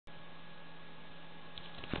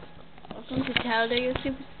Welcome to Talladega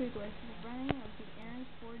Super Speedway for the running of the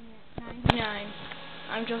nr2003.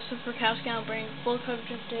 I'm Joseph Rakowski, and I'll bring full coverage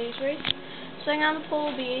of today's race. Starting on the pole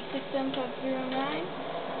will be 867509,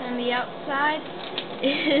 and the outside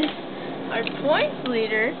is our points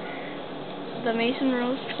leader, the Mason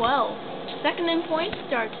Rose 12. Second in points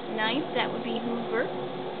starts 9th, that would be Hoover,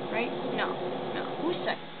 right? No, who's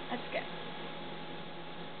second? That's good.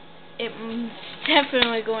 It's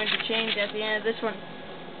definitely going to change at the end of this one.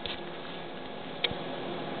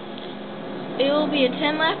 It will be a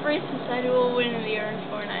 10-lap race to decide who will win in the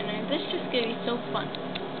nr2003. This is just going to be so fun.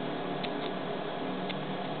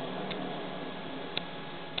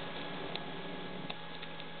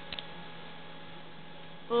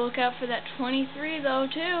 We'll look out for that 23 though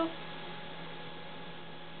too.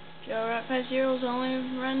 joerut00000's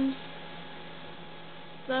only runs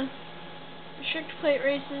the strict plate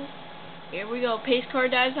races. Here we go. Pace car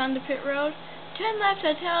dives on the pit road. 10 laps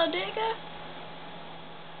at Talladega.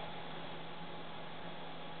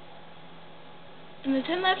 And the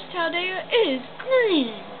 10 laps at Talladega is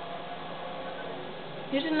green.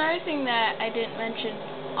 Here's another thing that I didn't mention.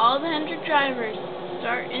 All the 100 drivers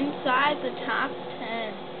start inside the top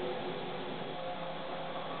 10.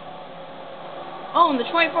 Oh, and the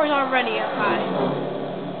 24 is already up high.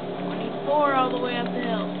 24 all the way up the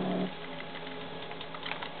hill.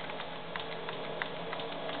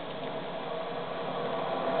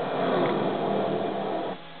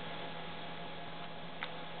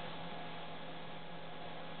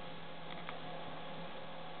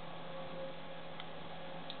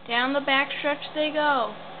 Down the backstretch they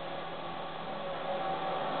go.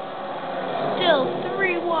 Still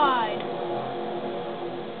 3 wide.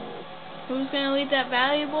 Who's going to lead that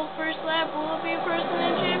valuable first lap? Will it be a person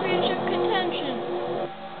in championship contention?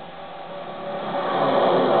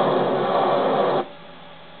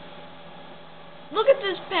 Look at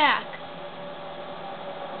this pack.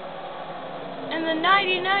 And the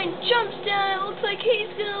 99 jumps down. It looks like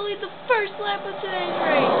he's going to lead the first lap of today's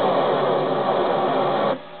race.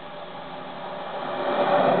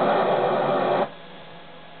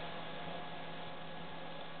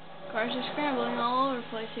 Cars are scrambling all over the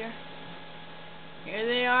place here. Here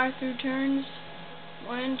they are through turns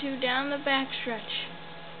 1 and 2 down the backstretch.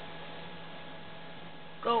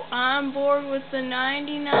 Go on board with the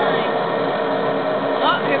 99.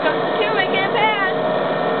 Oh, here comes the 2 making a pass.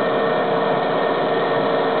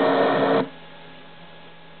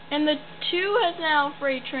 And the 2 has now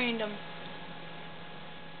freight trained him.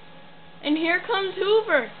 And here comes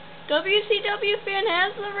Hoover. WCW fan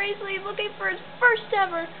has the race lead, looking for his first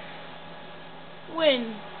ever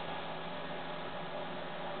win.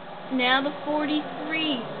 Now the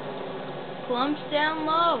 43 clumps down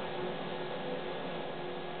low.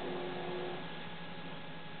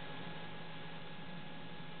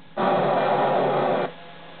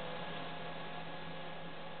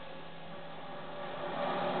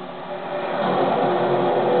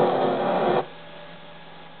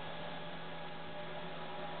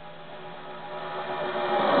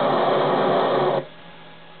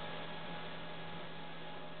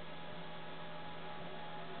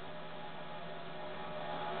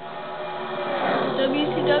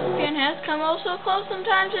 WCW fan has come oh so close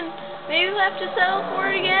sometimes, and maybe we'll have to settle for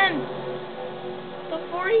it again. The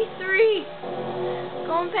 43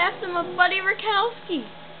 going past him with Buddy Rakowski.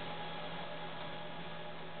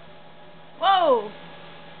 Whoa!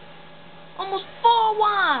 Almost 4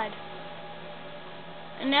 wide.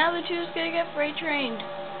 And now the 2 is going to get freight trained.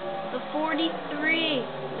 The 43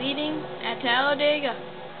 leading at Talladega.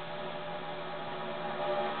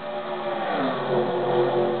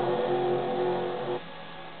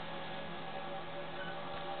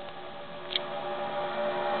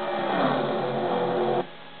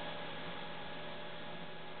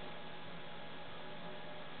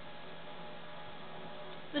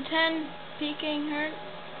 The 10 peeking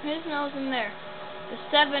his nose in there. The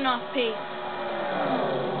 7 off pace.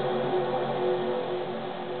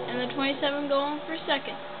 And the 27 going for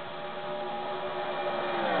second.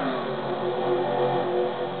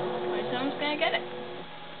 27's going to get it.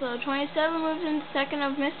 So 27 moves into second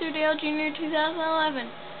of Mr. Dale Jr. 2011.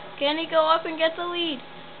 Can he go up and get the lead?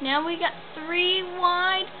 Now we got 3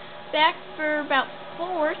 wide. Back for about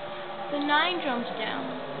 4th. The 9 jumps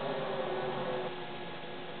down.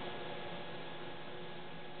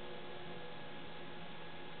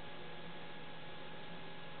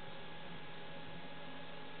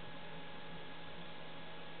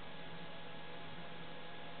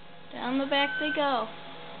 Down the back they go.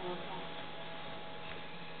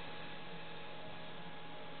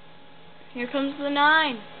 Here comes the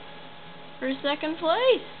 9 for second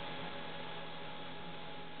place.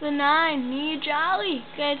 The 9, Nia Jolly,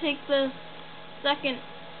 gotta take the second.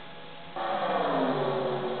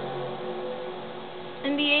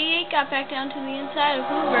 And the 88 got back down to the inside of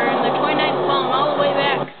Hoover, and the 29's fallen all the way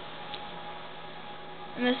back.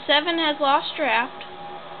 And the 7 has lost draft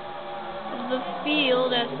of the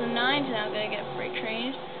field as the 9's now gonna get freight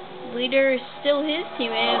trained. The leader is still his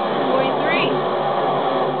teammate as the 43.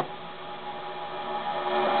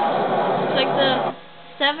 Looks like the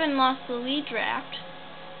 7 lost the lead draft.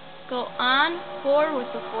 Go on forward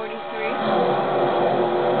with the 43.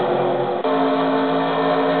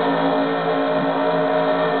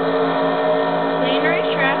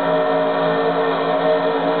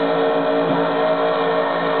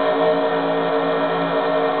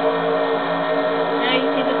 Now you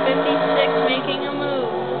see the 56 making a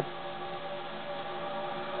move.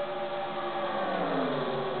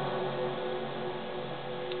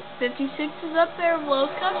 '56 is up there, World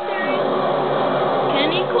Cup Series.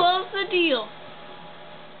 Can he close the deal?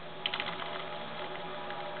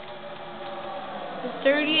 The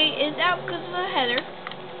 38 is out because of a header.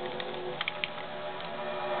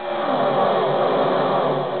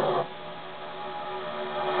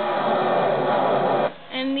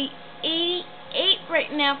 And the 88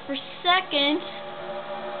 right now for second.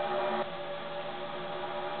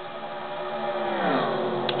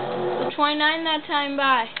 The 29 that time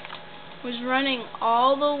by was running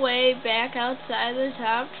all the way back outside the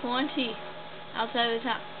top 20, outside the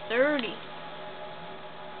top 30.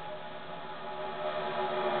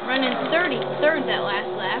 Running 33rd that last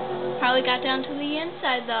lap. Probably got down to the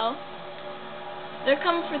inside though. They're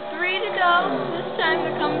coming for 3 to go. This time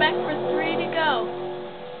they're coming back for 3 to go.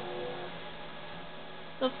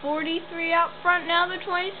 The 43 out front now. The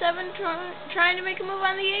 27 trying to make a move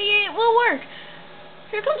on the 88. It will work.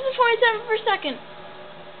 Here comes the 27 for second.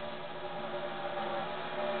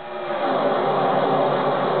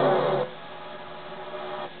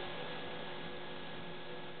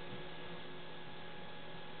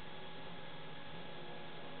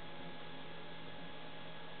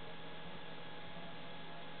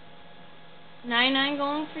 Nine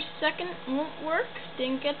going for second, won't work.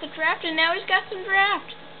 Didn't get the draft, and now he's got some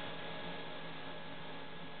draft.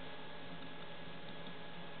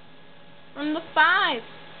 From the 5.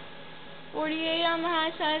 48 on the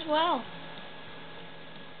high side as well.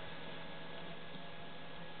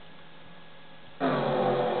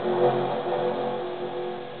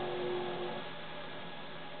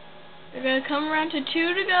 They're going to come around to 2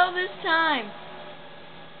 to go this time.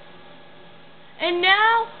 And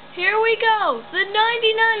now, here we go. The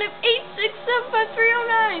 99 of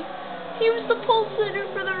 8675309. He was the pole sitter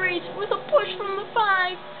for the race with a push from the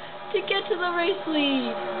 5 to get to the race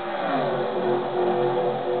lead.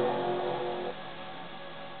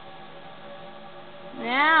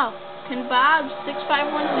 Now, can Bob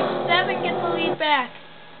 65167 get the lead back?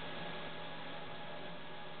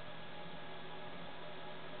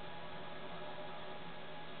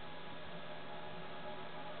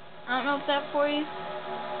 I don't know if that 43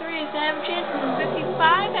 is going to have a chance, and the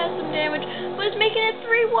 55 has some damage, but it's making it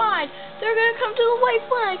 3 wide. They're going to come to the white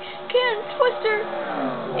flag. Can Twister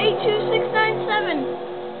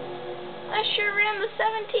 82697. I sure ran the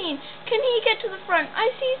 17. Can he get to the front? I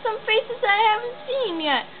see some faces I haven't seen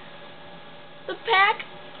yet. The pack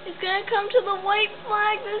is going to come to the white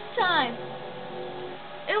flag this time.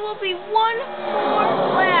 It will be 1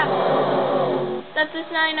 more lap that this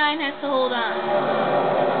 99 has to hold on.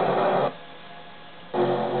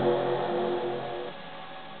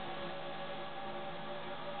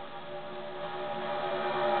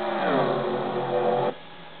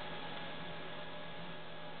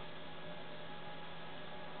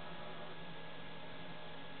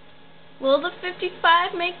 Will the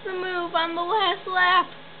 55 make the move on the last lap?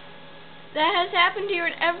 That has happened here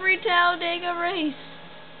at every Talladega race.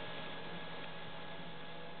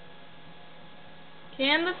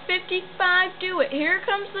 Can the 55 do it? Here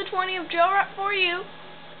comes the 20 of Joerut for you.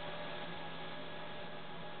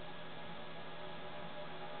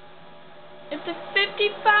 If the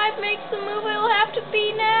 55 makes the move, it will have to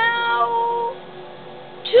be now.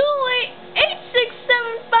 Too late.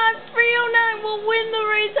 8675309 will win the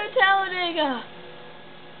race at Talladega.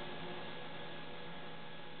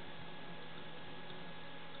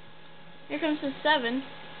 Here comes the 7.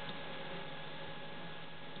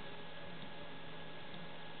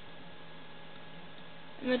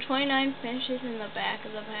 And the 29 finishes in the back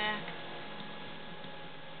of the pack.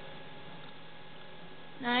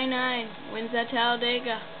 99 wins at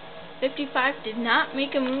Talladega. 55 did not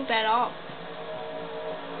make a move at all.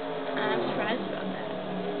 I'm surprised about that.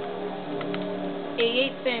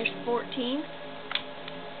 88 finished 14th.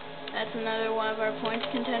 That's another one of our points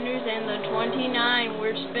contenders. And the 29,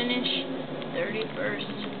 worst finish, 31st.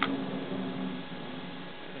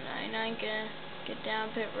 99 gonna get down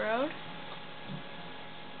pit road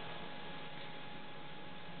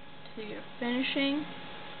to your finishing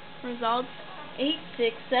results.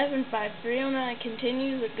 8675309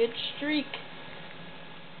 continues a good streak.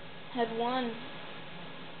 Had won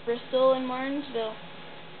Bristol and Martinsville.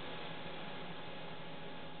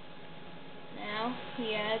 Now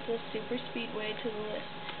he adds a super speedway to the list.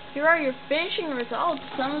 Here are your finishing results.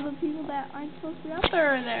 Some of the people that aren't supposed to be out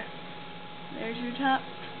there are there. There's your top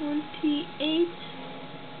 28.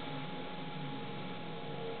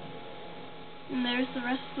 And there's the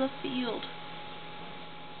rest of the field.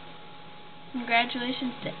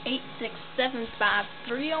 Congratulations to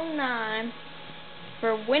 8675309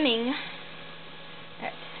 for winning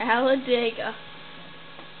at Talladega.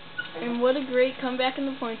 And what a great comeback in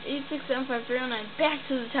the points. 8675309 back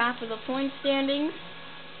to the top of the point standings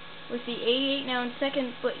with the 88 now in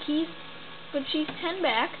second, but she's 10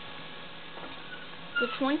 back. The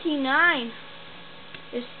 29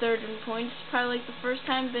 is third in points. Probably like the first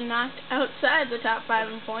time been knocked outside the top 5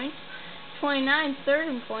 in points. 29 third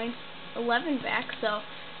in points, 11 back, so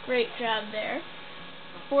great job there.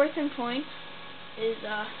 Fourth in points is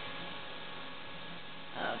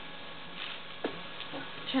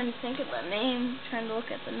trying to think of the name, trying to look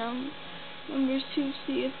at the numbers to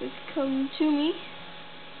see if it's come to me.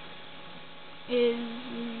 Is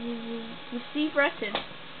Steve Breton,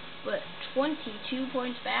 but 22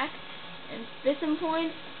 points back. And fifth in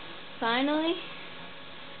points, finally,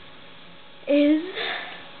 is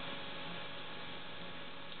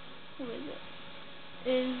who is it?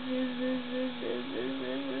 Is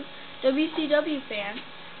WCW fan,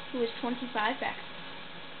 who is 25 back.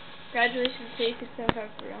 Congratulations to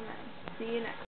 8675309. See you next.